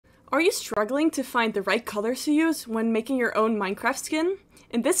Are you struggling to find the right colors to use when making your own Minecraft skin?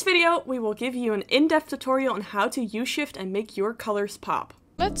 In this video, we will give you an in-depth tutorial on how to hue shift and make your colors pop.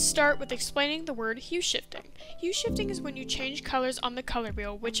 Let's start with explaining the word hue shifting. Hue shifting is when you change colors on the color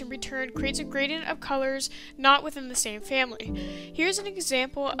wheel, which in return creates a gradient of colors not within the same family. Here's an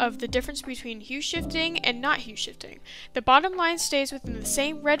example of the difference between hue shifting and not hue shifting. The bottom line stays within the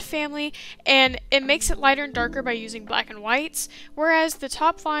same red family, and it makes it lighter and darker by using black and whites, whereas the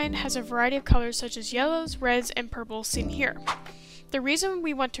top line has a variety of colors such as yellows, reds, and purples seen here. The reason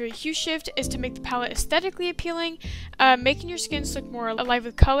we want to hue shift is to make the palette aesthetically appealing, making your skins look more alive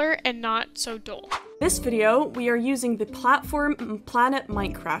with color and not so dull. In this video, we are using the platform Planet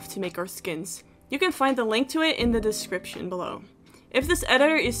Minecraft to make our skins. You can find the link to it in the description below. If this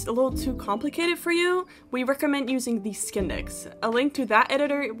editor is a little too complicated for you, we recommend using the Skindex. A link to that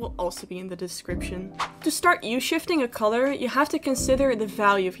editor will also be in the description. To start hue shifting a color, you have to consider the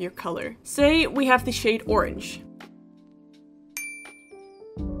value of your color. Say we have the shade orange.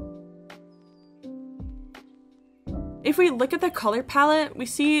 If we look at the color palette, we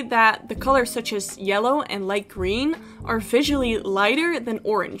see that the colors such as yellow and light green are visually lighter than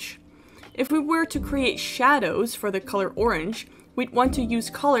orange. If we were to create shadows for the color orange, we'd want to use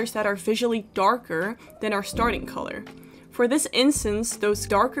colors that are visually darker than our starting color. For this instance, those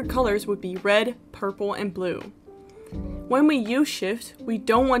darker colors would be red, purple, and blue. When we hue shift, we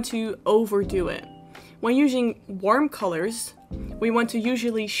don't want to overdo it. When using warm colors, we want to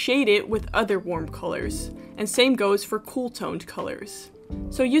usually shade it with other warm colors, and same goes for cool toned colors.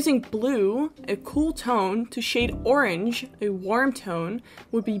 So using blue, a cool tone, to shade orange, a warm tone,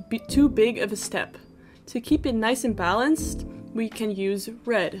 would be too big of a step. To keep it nice and balanced, we can use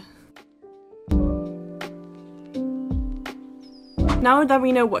red. Now that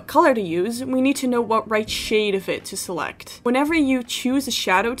we know what color to use, we need to know what right shade of it to select. Whenever you choose a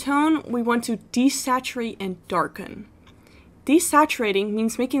shadow tone, we want to desaturate and darken. Desaturating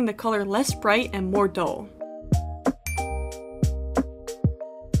means making the color less bright and more dull.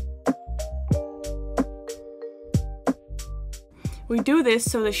 We do this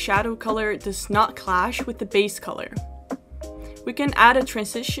so the shadow color does not clash with the base color. We can add a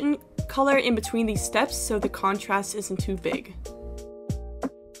transition color in between these steps so the contrast isn't too big.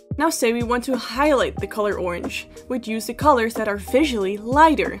 Now say we want to highlight the color orange. We'd use the colors that are visually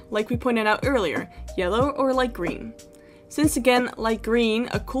lighter, like we pointed out earlier, yellow or light green. Since again, light green,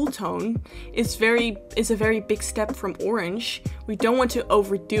 a cool tone, is a very big step from orange, we don't want to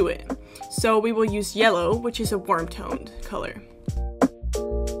overdo it. So we will use yellow, which is a warm toned color.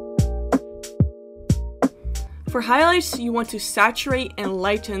 For highlights, you want to saturate and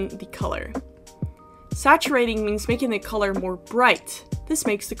lighten the color. Saturating means making the color more bright. This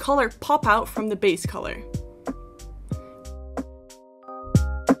makes the color pop out from the base color.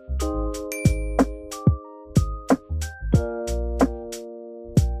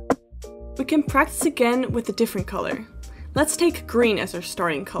 We can practice again with a different color. Let's take green as our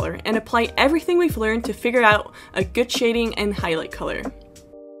starting color and apply everything we've learned to figure out a good shading and highlight color.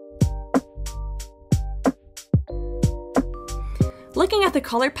 Looking at the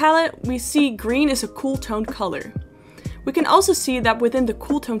color palette, we see green is a cool toned color. We can also see that within the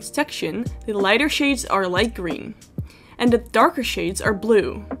cool tone section, the lighter shades are light green, and the darker shades are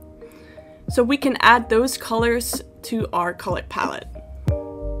blue. So we can add those colors to our color palette.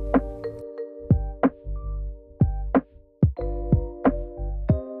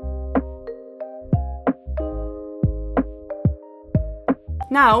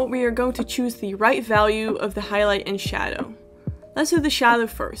 Now we are going to choose the right value of the highlight and shadow. Let's do the shadow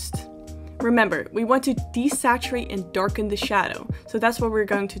first. Remember, we want to desaturate and darken the shadow, so that's what we're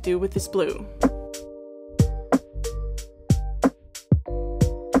going to do with this blue.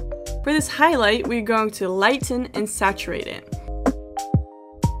 For this highlight, we're going to lighten and saturate it.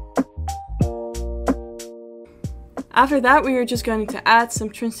 After that, we are just going to add some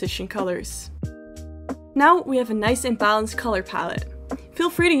transition colors. Now we have a nice and balanced color palette. Feel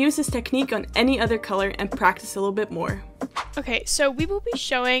free to use this technique on any other color and practice a little bit more. Okay, so we will be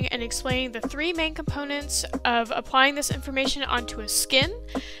showing and explaining the three main components of applying this information onto a skin.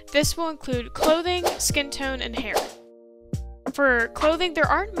 This will include clothing, skin tone, and hair. For clothing, there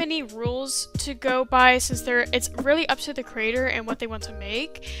aren't many rules to go by since it's really up to the creator and what they want to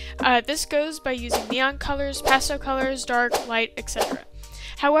make. This goes by using neon colors, pastel colors, dark, light, etc.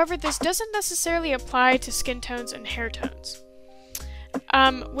 However, this doesn't necessarily apply to skin tones and hair tones.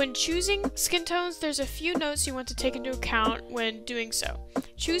 When choosing skin tones, there's a few notes you want to take into account when doing so.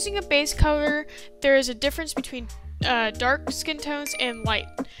 Choosing a base color, there is a difference between dark skin tones and light.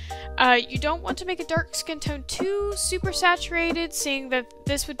 You don't want to make a dark skin tone too super saturated, seeing that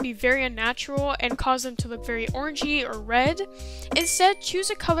this would be very unnatural and cause them to look very orangey or red. Instead, choose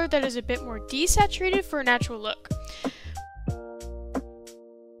a color that is a bit more desaturated for a natural look.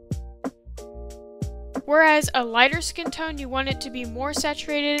 Whereas a lighter skin tone, you want it to be more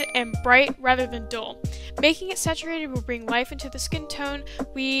saturated and bright rather than dull. Making it saturated will bring life into the skin tone.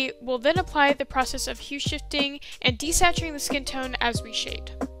 We will then apply the process of hue shifting and desaturating the skin tone as we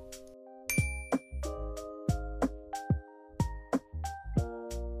shade.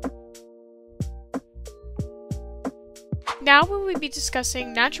 Now we will be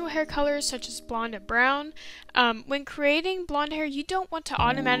discussing natural hair colors such as blonde and brown. When creating blonde hair, you don't want to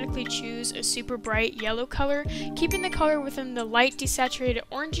automatically choose a super bright yellow color. Keeping the color within the light desaturated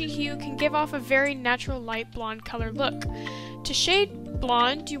orangey hue can give off a very natural light blonde color look. To shade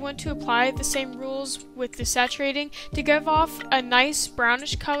blonde, you want to apply the same rules with desaturating to give off a nice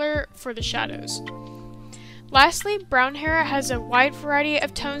brownish color for the shadows. Lastly, brown hair has a wide variety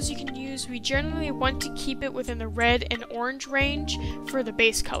of tones you can use. We generally want to keep it within the red and orange range for the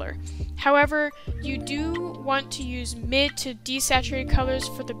base color. However, you do want to use mid to desaturated colors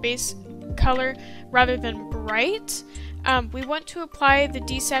for the base color rather than bright. We want to apply the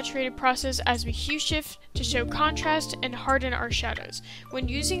desaturated process as we hue shift to show contrast and harden our shadows. When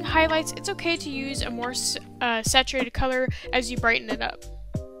using highlights, it's okay to use a more saturated color as you brighten it up.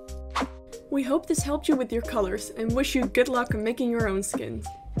 We hope this helped you with your colors and wish you good luck on making your own skins.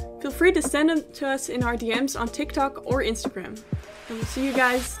 Feel free to send them to us in our DMs on TikTok or Instagram. And we'll see you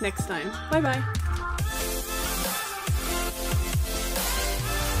guys next time. Bye bye!